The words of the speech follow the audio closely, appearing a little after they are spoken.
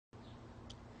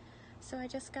So I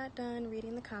just got done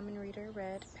reading The Common Reader,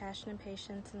 read Passion and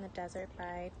Patience in the Desert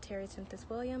by Terry Tempest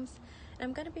Williams. And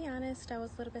I'm going to be honest, I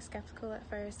was a little bit skeptical at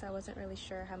first. I wasn't really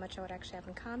sure how much I would actually have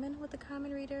in common with The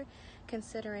Common Reader,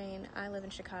 considering I live in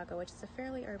Chicago, which is a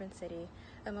fairly urban city,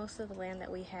 and most of the land that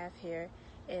we have here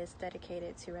is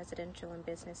dedicated to residential and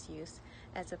business use,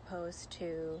 as opposed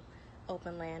to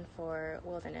open land for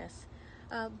wilderness.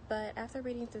 But after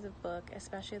reading through the book,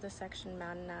 especially the section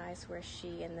Mountain Eyes, where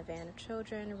she and the van of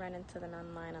children run into the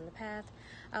mountain lion on the path,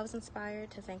 I was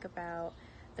inspired to think about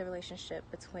the relationship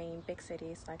between big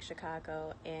cities like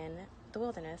Chicago and the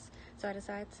wilderness. So I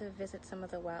decided to visit some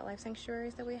of the wildlife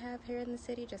sanctuaries that we have here in the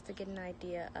city just to get an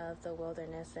idea of the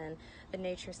wilderness and the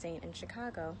nature scene in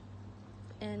Chicago.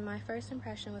 And my first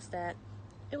impression was that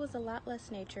it was a lot less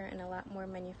nature and a lot more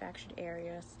manufactured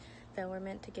areas that were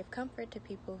meant to give comfort to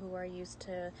people who are used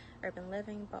to urban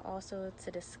living, but also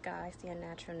to disguise the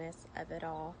unnaturalness of it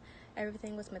all.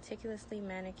 Everything was meticulously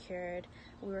manicured.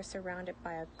 We were surrounded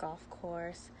by a golf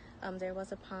course. There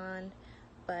was a pond,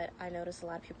 but I noticed a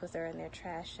lot of people throwing their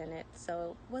trash in it,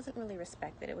 so it wasn't really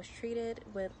respected. It was treated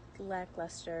with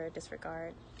lackluster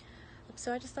disregard.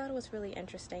 So I just thought it was really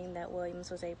interesting that Williams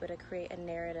was able to create a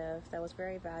narrative that was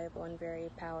very valuable and very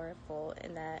powerful,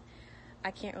 in that I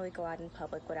can't really go out in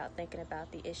public without thinking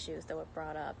about the issues that were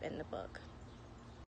brought up in the book.